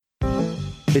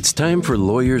It's time for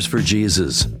Lawyers for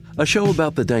Jesus, a show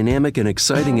about the dynamic and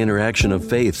exciting interaction of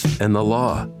faith and the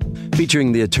law,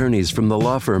 featuring the attorneys from the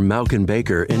law firm Mauck &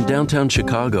 Baker in downtown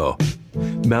Chicago.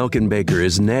 Mauck & Baker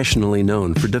is nationally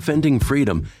known for defending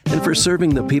freedom and for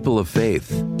serving the people of faith.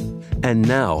 And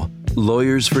now,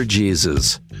 Lawyers for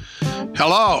Jesus.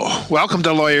 Hello, welcome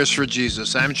to Lawyers for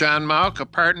Jesus. I'm John Mauck, a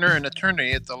partner and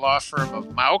attorney at the law firm of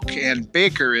Mauck &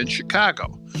 Baker in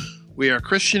Chicago. We are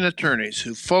Christian attorneys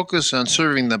who focus on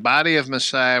serving the body of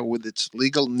Messiah with its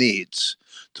legal needs.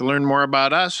 To learn more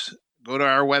about us, go to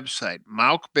our website,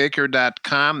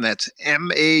 mauckbaker.com. That's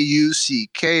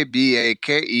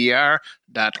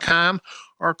MAUCKBAKER.com,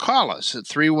 or call us at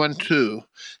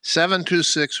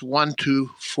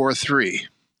 312-726-1243.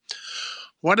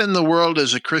 What in the world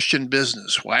is a Christian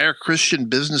business? Why are Christian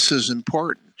businesses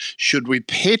important? Should we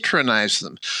patronize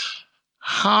them?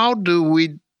 How do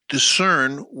we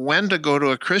discern when to go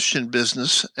to a Christian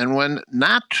business and when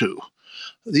not to?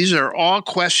 These are all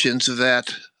questions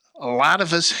that a lot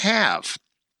of us have.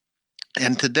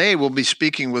 And today we'll be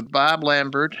speaking with Bob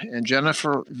Lambert and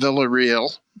Jennifer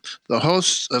Villarreal, the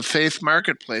hosts of Faith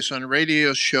Marketplace, on a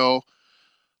radio show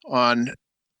on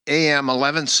AM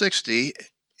 1160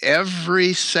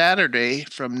 every Saturday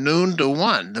from noon to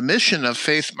 1. The mission of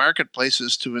Faith Marketplace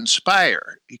is to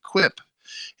inspire, equip,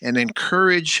 and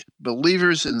encourage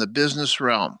believers in the business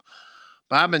realm.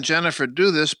 Bob and Jennifer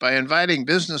do this by inviting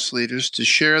business leaders to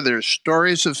share their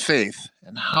stories of faith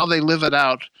and how they live it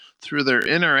out through their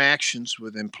interactions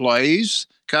with employees,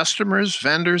 customers,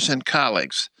 vendors, and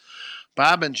colleagues.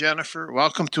 Bob and Jennifer,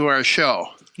 welcome to our show.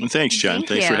 Well, thanks, John.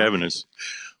 Thanks for having us.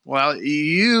 Well,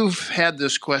 you've had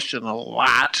this question a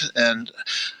lot, and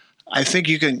I think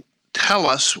you can tell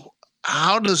us,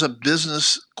 how does a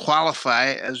business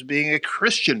qualify as being a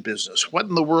Christian business? What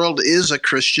in the world is a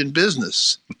Christian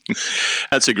business?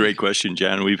 That's a great question,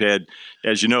 John. We've had,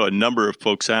 as you know, a number of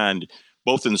folks on,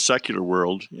 both in the secular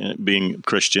world, being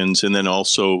Christians, and then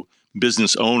also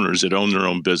business owners that own their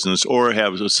own business or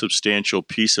have a substantial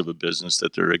piece of a business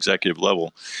at their executive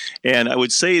level. And I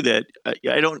would say that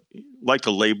I don't like to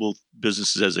label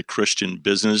businesses as a Christian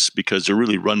business because they're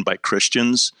really run by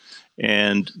Christians.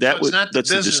 And that's the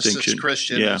distinction. It's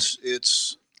Christian. Yeah.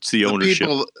 It's the ownership.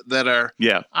 People that are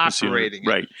operating.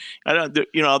 Right. I don't,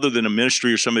 other than a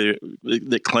ministry or somebody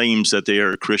that claims that they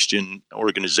are a Christian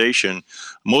organization,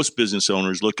 most business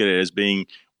owners look at it as being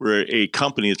we're a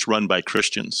company that's run by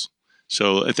Christians.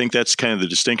 So I think that's kind of the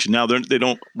distinction. Now, they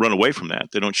don't run away from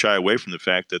that. They don't shy away from the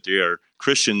fact that they are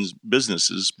Christians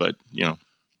businesses, but,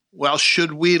 Well,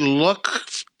 should we look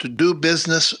to do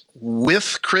business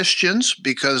with Christians?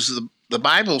 Because the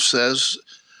Bible says,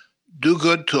 do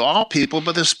good to all people,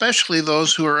 but especially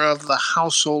those who are of the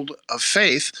household of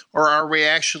faith. Or are we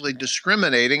actually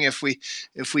discriminating if we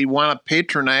want to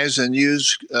patronize and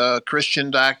use a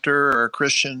Christian doctor or a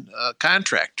Christian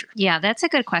contractor? Yeah, that's a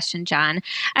good question, John.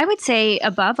 I would say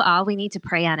above all, we need to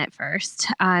pray on it first,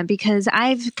 because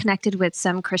I've connected with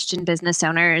some Christian business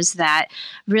owners that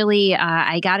really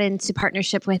I got into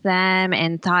partnership with them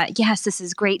and thought, yes, this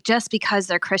is great just because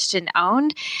they're Christian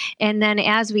owned. And then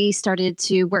as we started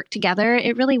to work together,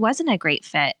 it really wasn't a great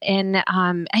fit. And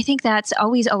I think that's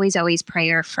always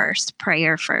prayer first.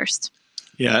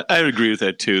 Yeah, I would agree with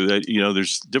that too. That,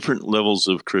 there's different levels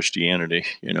of Christianity,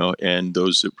 and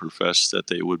those that profess that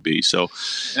they would be. So,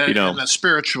 and the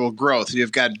spiritual growth.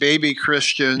 You've got baby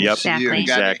Christians. Yep,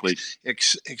 exactly.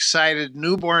 Excited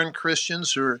newborn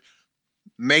Christians who are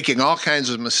making all kinds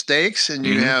of mistakes. And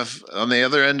you have, on the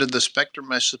other end of the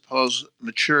spectrum, I suppose,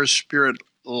 mature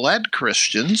spirit-led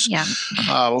Christians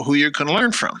who you can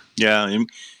learn from. Yeah, and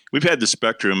we've had the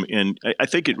spectrum, and I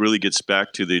think it really gets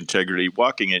back to the integrity,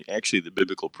 walking in actually the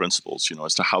biblical principles,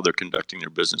 as to how they're conducting their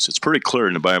business. It's pretty clear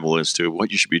in the Bible as to what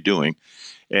you should be doing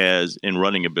as in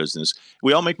running a business.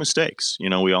 We all make mistakes.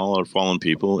 We all are fallen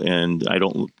people, and I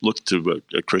don't look to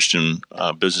a Christian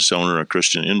business owner or a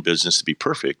Christian in business to be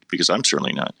perfect, because I'm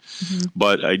certainly not. Mm-hmm.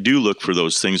 But I do look for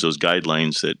those things, those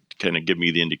guidelines that kind of give me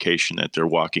the indication that they're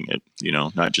walking it,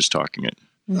 not just talking it.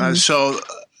 Mm-hmm. So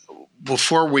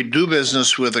before we do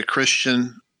business with a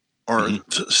Christian or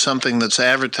something that's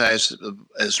advertised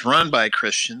as run by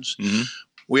Christians,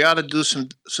 we ought to do some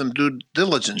due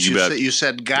diligence. You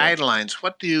said guidelines. Yeah.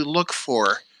 What do you look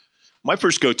for? My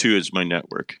first go-to is my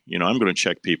network. I'm going to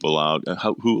check people out.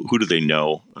 Who do they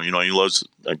know? I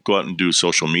go out and do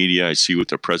social media. I see what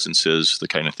their presence is, the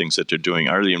kind of things that they're doing.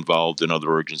 Are they involved in other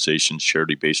organizations,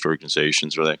 charity-based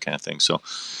organizations, or that kind of thing? So,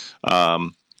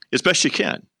 as best you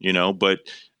can, but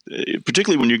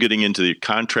particularly when you're getting into the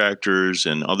contractors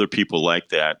and other people like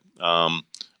that,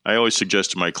 I always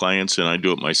suggest to my clients, and I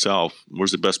do it myself,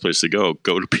 where's the best place to go?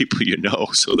 Go to people you know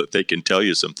so that they can tell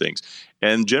you some things.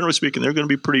 And generally speaking, they're going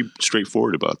to be pretty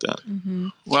straightforward about that. Mm-hmm.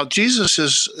 Well, Jesus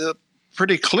is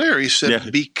pretty clear. He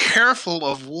said, be careful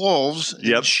of wolves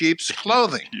in sheep's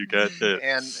clothing. You got that.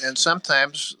 And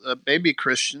sometimes baby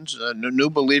Christians, new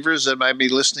believers that might be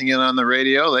listening in on the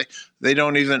radio, they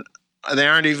aren't even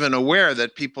aware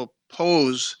that people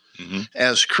pose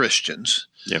as Christians.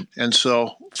 Yep. And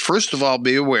so, first of all,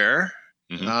 be aware.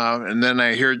 And then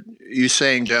I hear you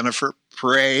saying, Jennifer,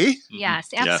 pray. Yes,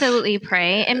 absolutely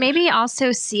pray. And maybe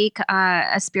also seek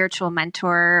a spiritual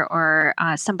mentor or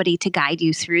somebody to guide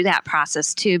you through that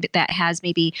process too, but that has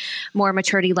maybe more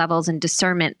maturity levels and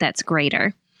discernment that's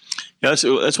greater. Yeah,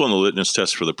 that's one of the litmus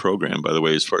tests for the program, by the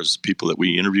way, as far as people that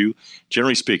we interview.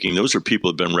 Generally speaking, those are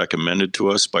people that have been recommended to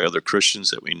us by other Christians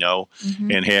that we know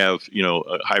and have,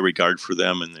 a high regard for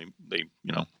them, and they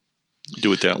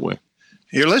do it that way.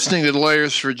 You're listening to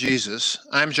Lawyers for Jesus.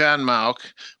 I'm John Mauck,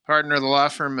 partner of the law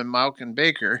firm in Mauck and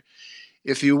Baker.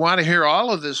 If you want to hear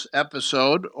all of this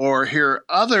episode or hear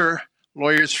other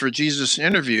Lawyers for Jesus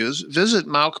interviews, visit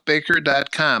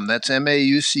mauckbaker.com. That's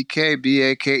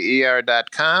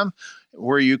MAUCKBAKER.com,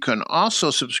 where you can also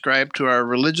subscribe to our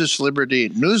Religious Liberty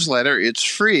newsletter. It's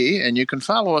free, and you can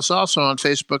follow us also on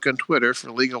Facebook and Twitter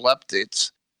for legal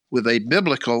updates with a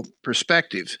biblical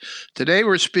perspective. Today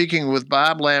we're speaking with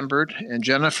Bob Lambert and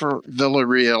Jennifer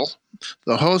Villarreal,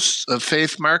 the hosts of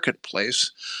Faith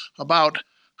Marketplace, about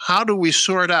how do we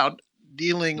sort out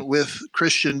dealing with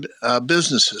Christian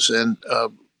businesses. And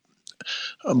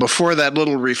before that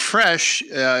little refresh,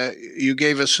 you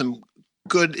gave us some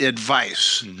good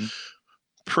advice.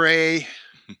 Pray,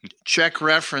 check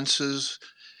references,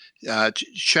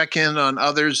 check in on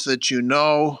others that you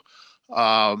know.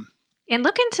 And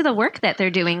look into the work that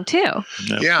they're doing too.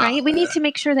 Yeah. Right? We need to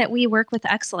make sure that we work with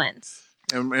excellence.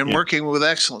 And working with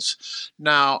excellence.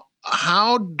 Now,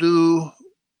 how do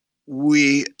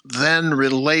we then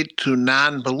relate to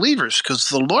non-believers? Because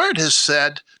the Lord has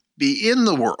said, be in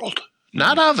the world,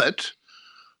 not of it,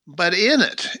 but in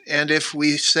it. And if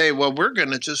we say, well, we're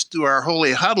going to just do our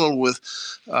holy huddle with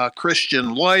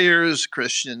Christian lawyers,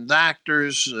 Christian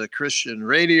doctors, Christian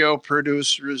radio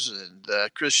producers, and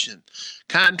Christian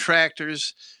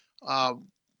contractors,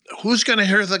 who's going to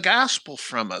hear the gospel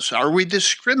from us? Are we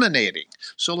discriminating?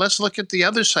 So let's look at the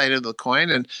other side of the coin,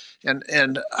 and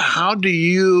how can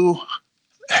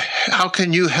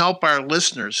you help our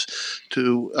listeners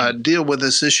to deal with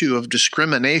this issue of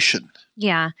discrimination?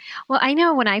 Yeah. Well, I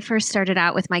know when I first started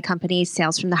out with my company,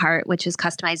 Sales from the Heart, which is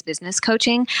customized business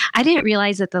coaching, I didn't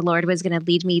realize that the Lord was going to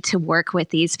lead me to work with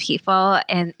these people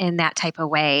in that type of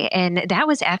way. And that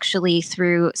was actually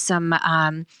through some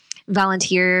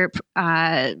volunteer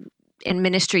in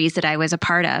ministries that I was a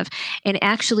part of. And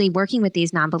actually working with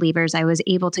these non-believers, I was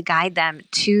able to guide them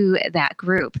to that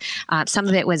group. Some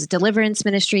of it was deliverance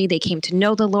ministry. They came to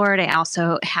know the Lord. I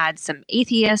also had some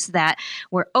atheists that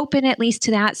were open at least to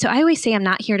that. So I always say I'm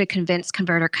not here to convince,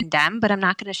 convert, or condemn, but I'm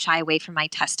not going to shy away from my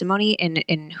testimony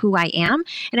in who I am.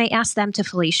 And I ask them to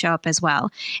fully show up as well.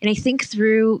 And I think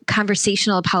through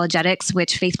conversational apologetics,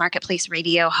 which Faith Marketplace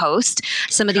Radio hosts,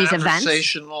 some of these events.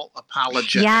 Conversational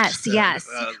apologetics. Yes.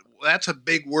 That's a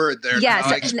big word there. Yes.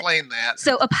 Now, explain that.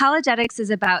 So apologetics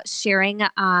is about sharing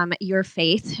your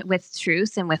faith with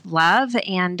truth and with love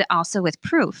and also with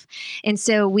proof. And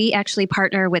so we actually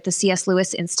partner with the C.S.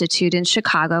 Lewis Institute in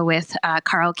Chicago with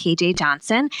Carl K.J.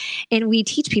 Johnson, and we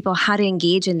teach people how to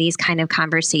engage in these kind of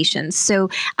conversations. So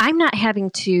I'm not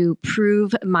having to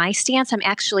prove my stance. I'm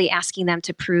actually asking them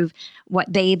to prove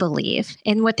what they believe.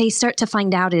 And what they start to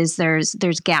find out is there's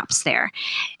gaps there.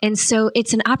 And so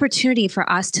it's an opportunity for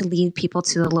us to lead people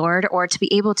to the Lord or to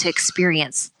be able to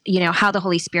experience, how the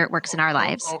Holy Spirit works in our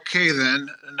lives. Okay, then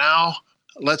now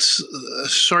let's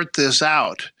sort this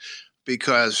out,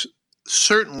 because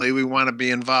certainly we want to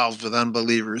be involved with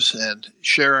unbelievers and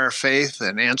share our faith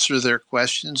and answer their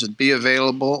questions and be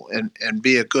available and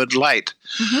be a good light.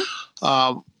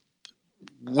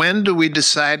 When do we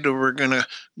decide that we're going to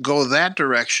go that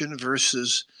direction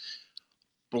versus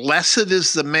blessed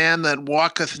is the man that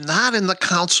walketh not in the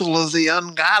counsel of the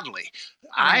ungodly?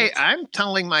 Right. I'm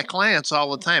telling my clients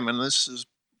all the time, and this is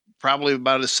probably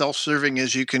about as self-serving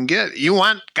as you can get. You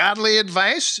want godly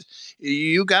advice?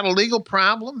 You got a legal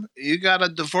problem? You got a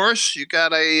divorce? You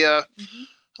got a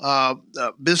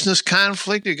business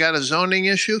conflict? You got a zoning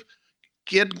issue?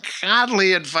 Get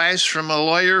godly advice from a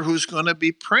lawyer who's going to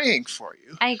be praying for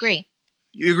you. I agree.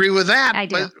 You agree with that? I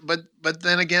do. But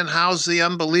then again, how's the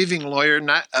unbelieving lawyer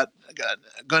not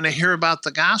going to hear about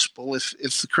the gospel if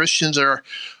the Christians are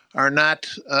not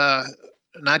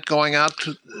not going out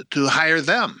to hire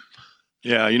them.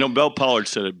 Yeah, Bell Pollard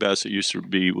said it best. It used to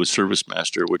be with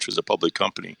ServiceMaster, which was a public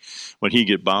company, when he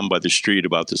get bombed by the street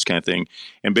about this kind of thing.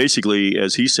 And basically,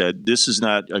 as he said, this is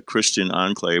not a Christian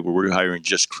enclave where we're hiring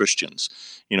just Christians.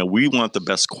 We want the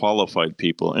best qualified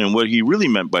people. And what he really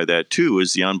meant by that, too,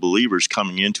 is the unbelievers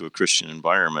coming into a Christian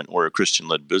environment or a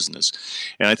Christian-led business.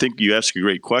 And I think you ask a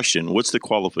great question. What's the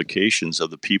qualifications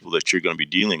of the people that you're going to be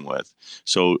dealing with?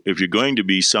 So if you're going to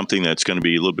be something that's going to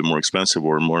be a little bit more expensive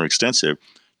or more extensive,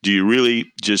 do you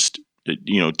really just,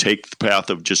 take the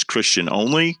path of just Christian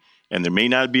only, and there may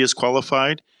not be as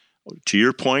qualified? To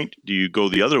your point, do you go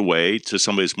the other way to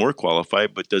somebody that's more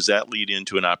qualified, but does that lead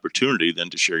into an opportunity then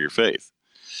to share your faith?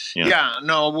 Yeah,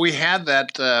 no, we had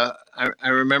that. I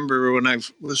remember when I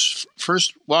was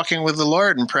first walking with the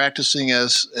Lord and practicing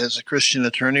as a Christian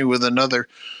attorney with another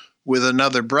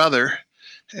brother.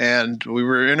 And we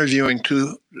were interviewing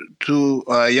two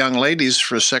young ladies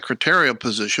for a secretarial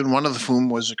position, one of whom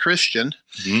was a Christian,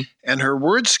 and her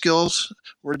word skills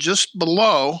were just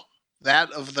below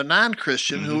that of the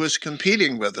non-Christian who was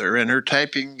competing with her in her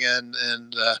typing. And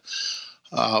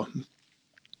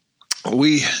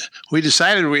we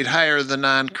decided we'd hire the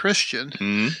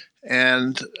non-Christian,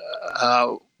 and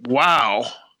wow.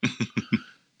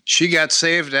 She got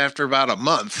saved after about a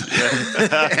month,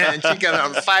 and she got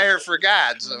on fire for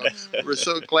God. So we're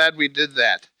so glad we did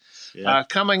that. Yeah.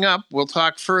 Coming up, we'll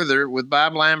talk further with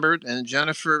Bob Lambert and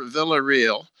Jennifer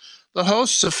Villarreal, the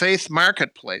hosts of Faith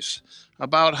Marketplace,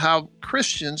 about how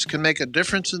Christians can make a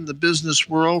difference in the business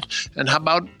world, and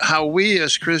about how we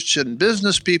as Christian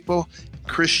business people,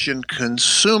 Christian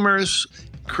consumers,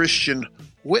 Christian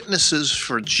witnesses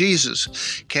for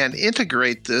Jesus can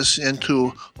integrate this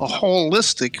into a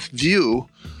holistic view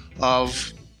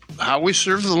of how we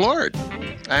serve the Lord.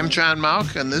 I'm John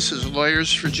Mauck, and this is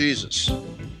Lawyers for Jesus.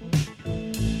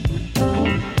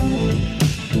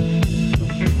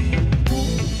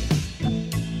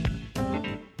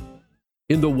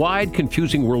 In the wide,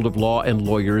 confusing world of law and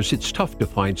lawyers, it's tough to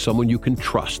find someone you can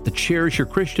trust that shares your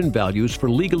Christian values for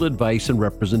legal advice and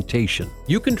representation.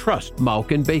 You can trust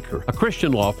Mauck & Baker, a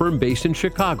Christian law firm based in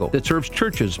Chicago that serves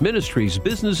churches, ministries,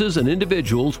 businesses, and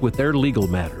individuals with their legal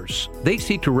matters. They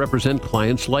seek to represent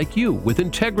clients like you with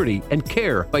integrity and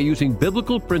care by using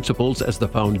biblical principles as the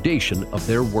foundation of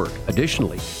their work.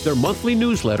 Additionally, their monthly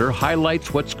newsletter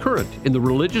highlights what's current in the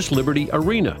religious liberty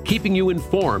arena, keeping you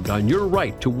informed on your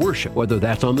right to worship, whether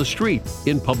that's on the street,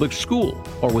 in public school,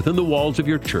 or within the walls of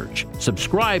your church.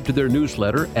 Subscribe to their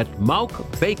newsletter at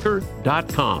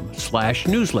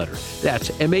mauckbaker.com/newsletter.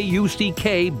 That's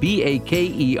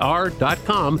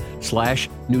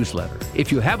mauckbaker.com/newsletter.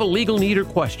 If you have a legal need or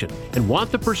question and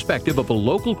want the perspective of a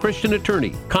local Christian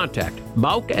attorney, contact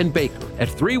Mauck & Baker at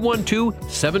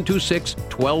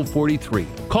 312-726-1243.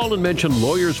 Call and mention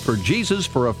Lawyers for Jesus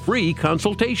for a free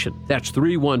consultation. That's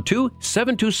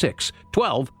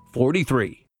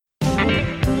 312-726-1243.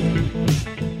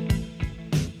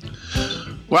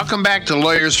 Welcome back to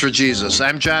Lawyers for Jesus.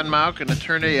 I'm John Mauck, an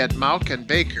attorney at Mauck &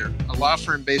 Baker, a law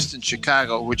firm based in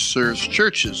Chicago which serves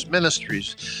churches,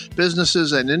 ministries,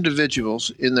 businesses, and individuals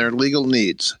in their legal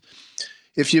needs.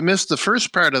 If you missed the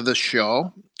first part of the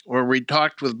show, where we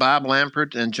talked with Bob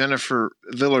Lambert and Jennifer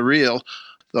Villarreal,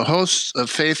 the hosts of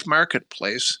Faith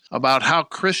Marketplace, about how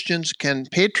Christians can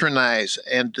patronize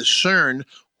and discern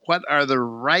what are the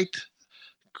right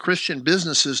Christian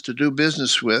businesses to do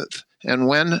business with, and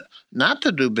when not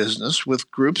to do business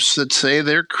with groups that say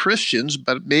they're Christians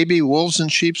but maybe wolves in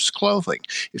sheep's clothing.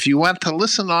 If you want to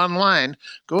listen online,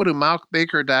 go to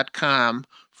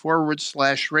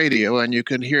mauckbaker.com/radio, and you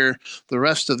can hear the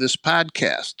rest of this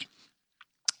podcast.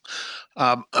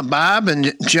 Bob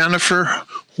and Jennifer,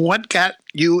 what got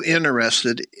you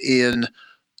interested in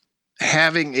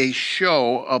having a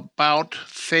show about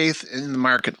faith in the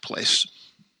marketplace?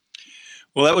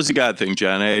 Well, that was a God thing,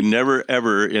 John. I had never,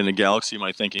 ever in a galaxy of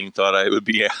my thinking thought I would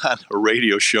be on a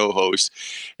radio show host.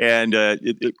 And a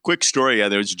quick story,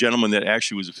 there was a gentleman that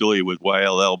actually was affiliated with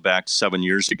YLL back 7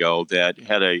 years ago that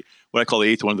had what I call the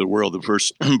eighth wonder of the world, the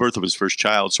first birth of his first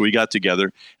child. So we got together.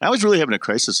 And I was really having a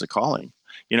crisis of calling.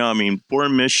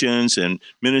 Foreign missions and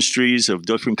ministries of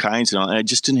different kinds, and I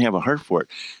just didn't have a heart for it.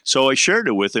 So I shared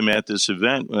it with him at this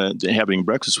event, having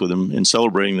breakfast with him and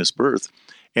celebrating this birth.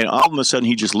 And all of a sudden,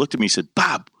 he just looked at me and said,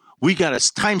 "Bob, we got a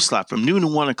time slot from noon to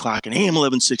 1 o'clock at AM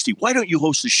 1160. Why don't you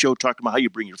host a show talking about how you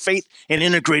bring your faith and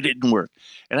integrate it in work?"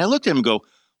 And I looked at him and go,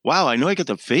 wow, I know I got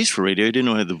the face for radio. I didn't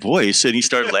know I had the voice. And he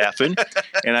started laughing.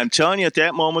 And I'm telling you, at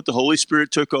that moment, the Holy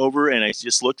Spirit took over, and I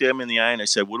just looked at him in the eye and I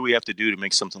said, what do we have to do to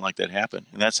make something like that happen?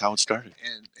 And that's how it started.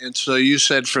 And so you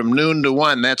said from noon to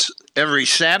 1, that's every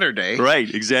Saturday.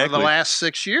 Right, exactly. For the last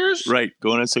 6 years? Right,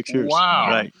 going on 6 years. Wow.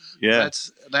 Right, yeah.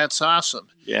 That's awesome.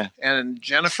 Yeah. And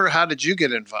Jennifer, how did you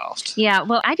get involved? Yeah,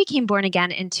 well, I became born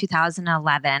again in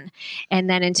 2011. And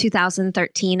then in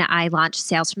 2013, I launched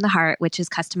Sales from the Heart, which is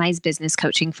customized business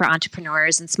coaching for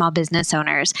entrepreneurs and small business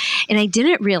owners. And I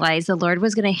didn't realize the Lord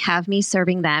was going to have me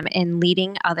serving them and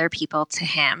leading other people to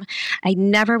Him. I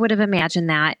never would have imagined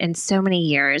that in so many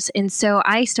years. And so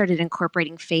I started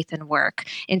incorporating faith and work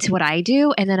into what I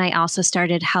do. And then I also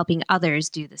started helping others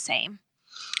do the same.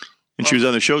 And she was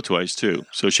on the show twice, too.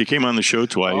 So she came on the show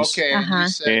twice. Okay.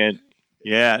 And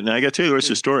yeah, and I got to tell you the rest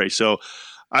of the story. So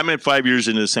I'm at 5 years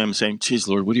into this. I'm saying, geez,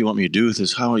 Lord, what do you want me to do with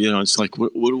this? How, it's like,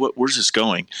 where's this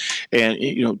going? And,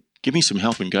 give me some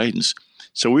help and guidance.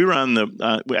 So we were on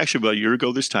actually about a year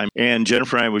ago this time, and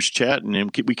Jennifer and I was chatting,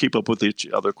 and we keep up with each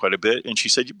other quite a bit. And she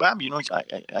said, Bob,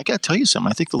 I got to tell you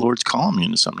something. I think the Lord's calling me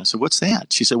into something. I said, what's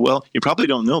that? She said, well, you probably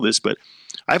don't know this, but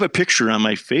I have a picture on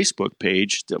my Facebook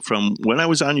page from when I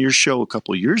was on your show a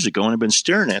couple of years ago, and I've been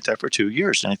staring at that for 2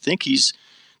 years. And I think He's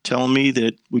telling me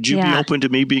that, would you be open to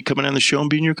me coming on the show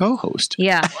and being your co-host?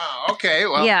 Yeah. Wow. Okay.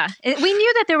 Well. Yeah. We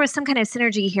knew that there was some kind of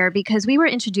synergy here because we were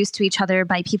introduced to each other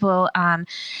by people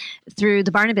through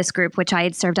the Barnabas Group, which I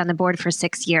had served on the board for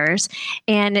 6 years.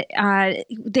 And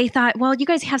they thought, well, you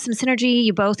guys have some synergy.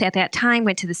 You both at that time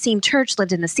went to the same church,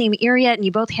 lived in the same area, and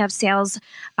you both have sales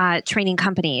training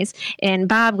companies. And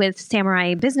Bob with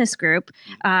Samurai Business Group,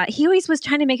 he always was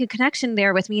trying to make a connection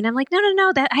there with me. And I'm like,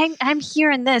 no, that I'm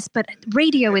hearing this, but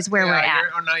radio is where we're at.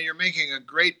 Now you're making a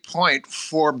great point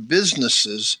for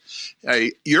businesses.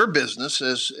 Your business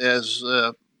as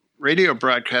radio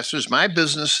broadcasters, my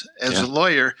business as a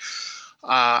lawyer.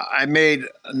 I made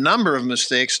a number of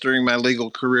mistakes during my legal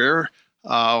career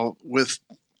with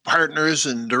partners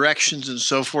and directions and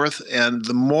so forth. And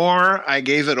the more I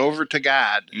gave it over to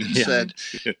God and said,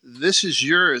 this is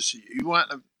yours. You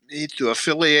want me to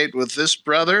affiliate with this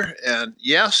brother? And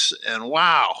yes, and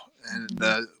wow.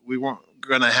 And we weren't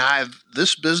going to have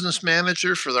this business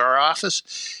manager for our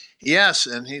office. Yes,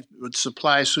 and he would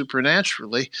supply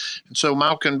supernaturally. And so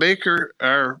Malkin Baker,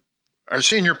 our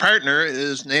senior partner,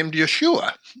 is named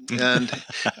Yeshua. And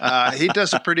he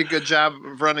does a pretty good job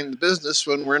of running the business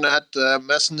when we're not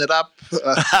messing it up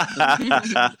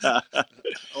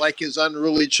like his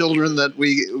unruly children that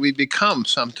we become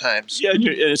sometimes. Yeah, and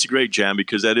it's a great jam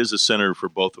because that is a center for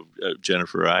both of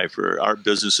Jennifer and I, for our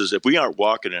businesses. If we aren't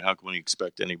walking it, how can we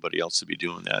expect anybody else to be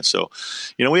doing that? So,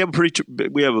 we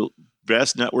have a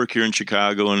vast network here in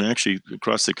Chicago and actually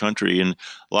across the country. And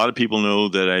a lot of people know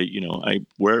that I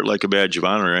wear it like a badge of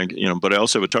honor, but I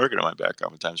also have a target on my back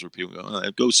oftentimes where people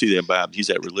go see that Bob. He's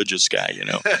that religious guy,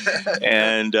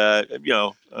 and,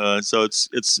 so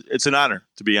it's an honor,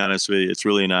 to be honest with you. It's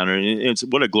really an honor. And it's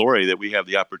what a glory that we have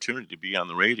the opportunity to be on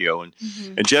the radio. And,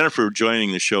 and Jennifer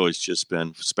joining the show has just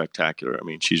been spectacular. I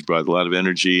mean, she's brought a lot of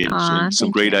energy and some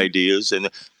great ideas. And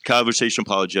Conversational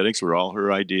Apologetics were all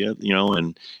her idea,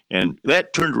 and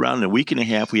that turned around in a week and a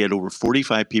half. We had over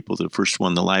 45 people to the first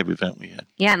one, the live event we had.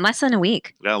 Yeah, in less than a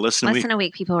week. Yeah, less than a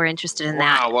week, people were interested in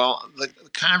that. Wow, well, the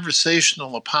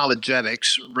Conversational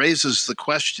Apologetics raises the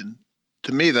question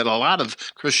to me that a lot of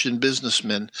Christian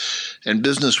businessmen and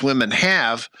businesswomen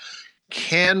have.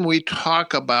 Can we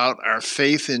talk about our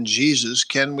faith in Jesus?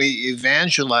 Can we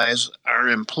evangelize our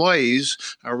employees?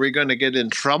 Are we going to get in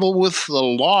trouble with the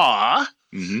law?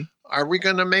 Mm-hmm. Are we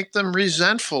going to make them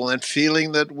resentful and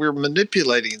feeling that we're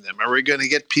manipulating them? Are we going to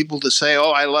get people to say,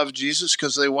 oh, I love Jesus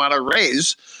because they want to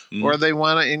raise or they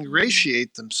want to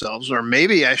ingratiate themselves? Or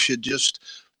maybe I should just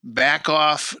back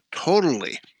off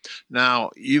totally.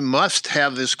 Now, you must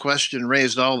have this question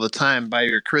raised all the time by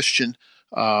your Christian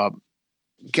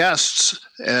guests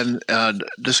and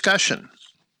discussion.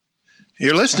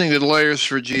 You're listening to Lawyers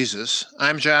for Jesus.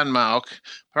 I'm John Mauck,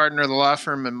 partner of the law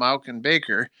firm in Mauck &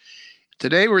 Baker.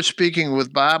 Today we're speaking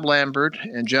with Bob Lambert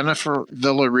and Jennifer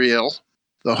Villarreal,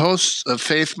 the hosts of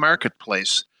Faith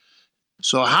Marketplace.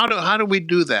 So how do we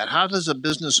do that? How does a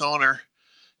business owner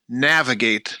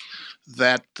navigate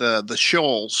that the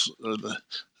shoals,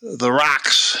 the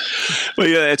rocks? Well,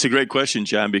 yeah, that's a great question,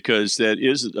 John, because that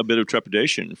is a bit of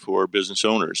trepidation for business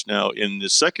owners. Now, in the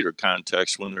secular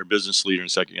context, when they're a business leader in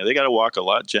secular, they got to walk a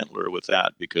lot gentler with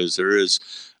that because there is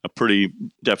a pretty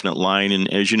definite line.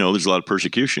 And as you know, there's a lot of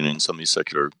persecution in some of these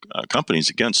secular companies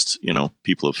against,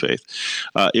 people of faith.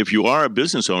 If you are a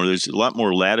business owner, there's a lot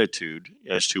more latitude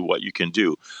as to what you can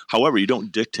do. However, you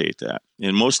don't dictate that.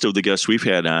 And most of the guests we've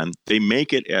had on, they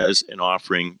make it as an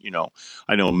offering.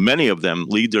 I know many of them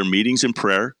lead their meetings in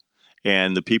prayer,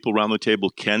 and the people around the table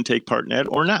can take part in that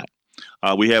or not.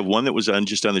 We have one that was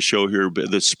just on the show here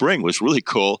this spring, was really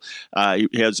cool. He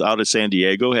has out of San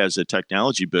Diego, has a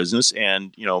technology business,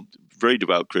 and very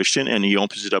devout Christian, and he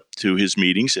opens it up to his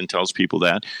meetings and tells people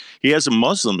that. He has a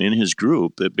Muslim in his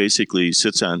group that basically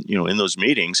sits on, in those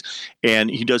meetings,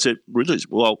 and he does it really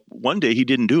well. One day he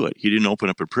didn't do it. He didn't open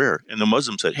up in prayer, and the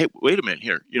Muslim said, "Hey, wait a minute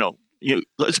here.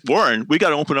 It's boring. We got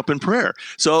to open up in prayer."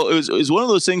 So it was one of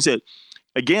those things that,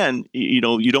 again, you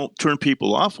don't turn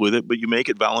people off with it, but you make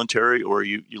it voluntary, or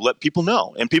you let people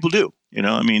know, and people do.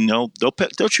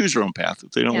 They'll choose their own path.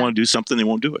 If they don't want to do something, they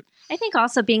won't do it. I think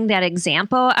also being that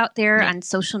example out there on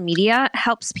social media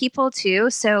helps people too.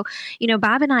 So,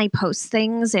 Bob and I post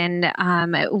things, and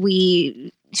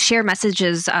we share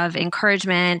messages of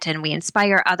encouragement, and we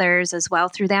inspire others as well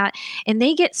through that. And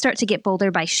they start to get bolder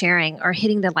by sharing or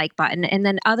hitting the like button. And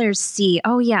then others see,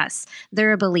 oh yes,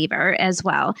 they're a believer as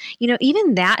well.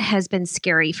 Even that has been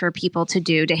scary for people to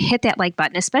do, to hit that like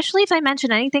button, especially if I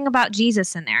mention anything about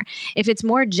Jesus in there. If it's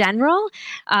more general,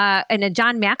 and a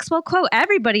John Maxwell quote,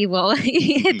 everybody will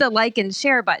hit the like and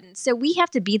share button. So we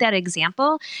have to be that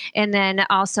example. And then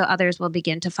also others will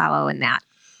begin to follow in that.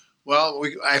 Well,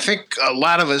 I think a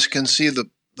lot of us can see the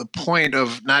point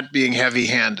of not being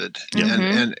heavy-handed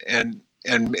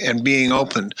and being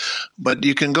open, but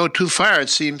you can go too far.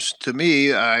 It seems to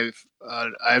me,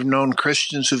 I've known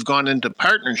Christians who've gone into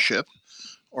partnership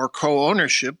or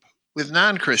co-ownership with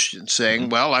non-Christians, saying,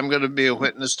 "Well, I'm going to be a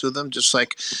witness to them," just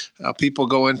like people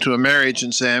go into a marriage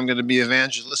and say, "I'm going to be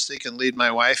evangelistic and lead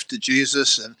my wife to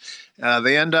Jesus," and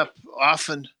they end up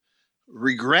often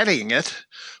regretting it.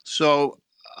 So.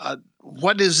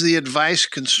 What is the advice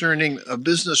concerning a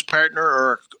business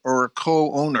partner or a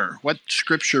co-owner? What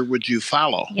scripture would you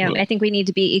follow? Yeah, I think we need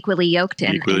to be equally yoked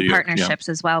in partnerships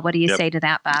as well. What do you say to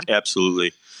that, Bob?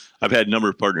 Absolutely. I've had a number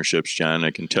of partnerships, John. I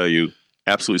can tell you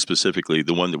absolutely specifically,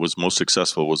 the one that was most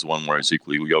successful was the one where I was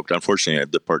equally yoked. Unfortunately, I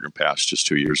had the partner pass just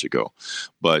 2 years ago.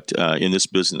 But in this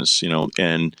business,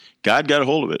 and God got a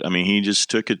hold of it. I mean, he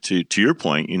just took it to your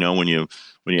point, when you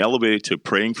elevate it to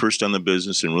praying first on the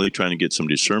business and really trying to get some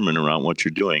discernment around what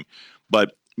you're doing.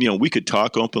 But, we could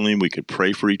talk openly. We could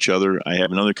pray for each other. I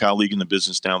have another colleague in the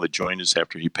business now that joined us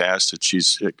after he passed. That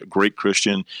she's a great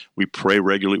Christian. We pray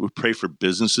regularly. We pray for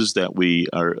businesses that we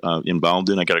are involved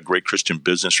in. I got a great Christian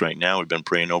business right now. We've been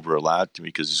praying over a lot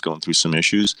because he's going through some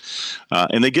issues.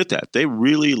 And they get that. They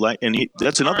really like, and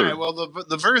that's another. All right, well,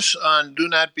 the verse on do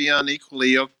not be unequally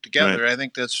yoked together, right. I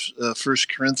think that's 1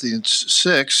 Corinthians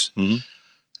 6. Mm-hmm.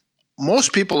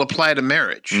 Most people apply to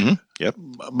marriage. Mm-hmm. Yep.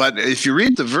 But if you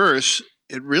read the verse,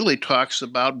 it really talks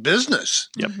about business.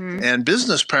 Yep. Mm-hmm. And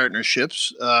business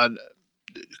partnerships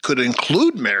could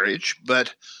include marriage,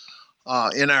 but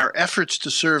in our efforts to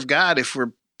serve God, if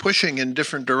we're pushing in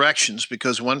different directions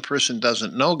because one person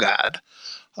doesn't know God,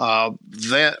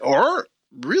 or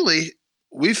really,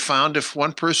 we've found if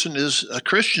one person is a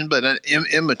Christian but an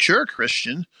immature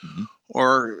Christian, mm-hmm.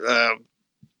 or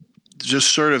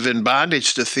just sort of in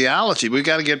bondage to theology. We've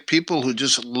got to get people who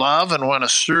just love and want to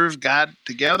serve God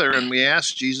together. And we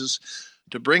ask Jesus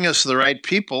to bring us the right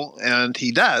people, and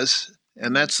he does.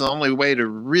 And that's the only way to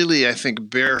really, I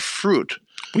think, bear fruit.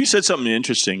 Well, you said something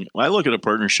interesting. I look at a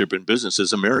partnership in business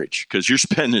as a marriage because you're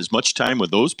spending as much time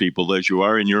with those people as you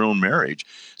are in your own marriage.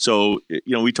 So,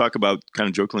 we talk about kind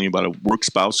of jokingly about a work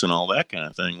spouse and all that kind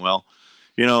of thing. Well,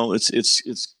 it's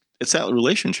that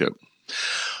relationship.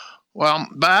 Well,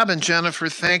 Bob and Jennifer,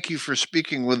 thank you for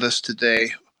speaking with us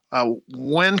today.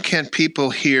 When can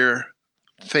people hear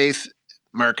Faith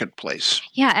Marketplace?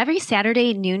 Yeah, every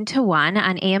Saturday, noon to 1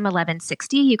 on AM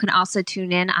 1160. You can also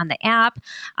tune in on the app,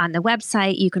 on the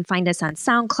website. You can find us on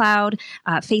SoundCloud,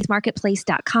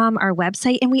 faithmarketplace.com, our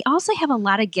website. And we also have a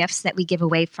lot of gifts that we give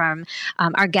away from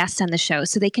our guests on the show.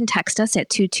 So they can text us at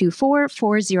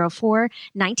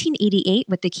 224-404-1988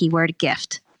 with the keyword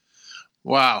gift.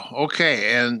 Wow.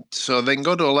 Okay. And so they can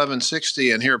go to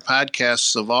 1160 and hear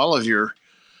podcasts of all of your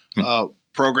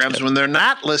programs when they're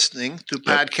not listening to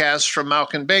podcasts from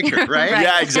Malkin Baker, right? Right.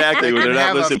 Yeah, exactly. When they're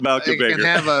not listening to Malkin Baker. They can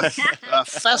have a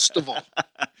festival.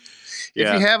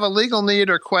 Yeah. If you have a legal need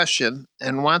or question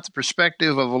and want the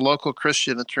perspective of a local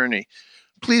Christian attorney,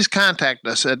 please contact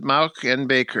us at Malkin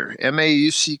Baker,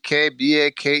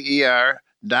 MAUCKBAKER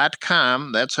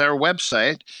com. That's our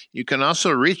website. You can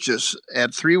also reach us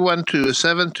at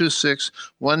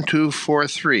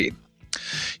 312-726-1243.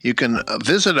 You can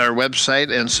visit our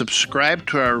website and subscribe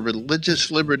to our Religious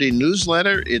Liberty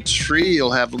newsletter. It's free.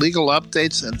 You'll have legal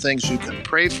updates and things you can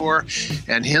pray for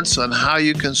and hints on how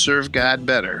you can serve God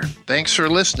better. Thanks for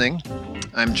listening.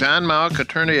 I'm John Mauck,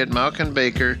 attorney at Mauck &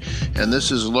 Baker, and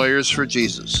this is Lawyers for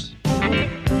Jesus.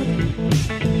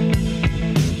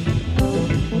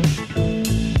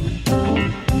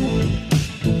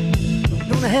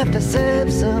 Have to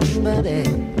serve somebody.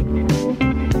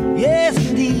 Yes,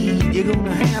 indeed, you're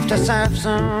gonna have to serve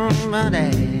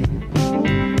somebody.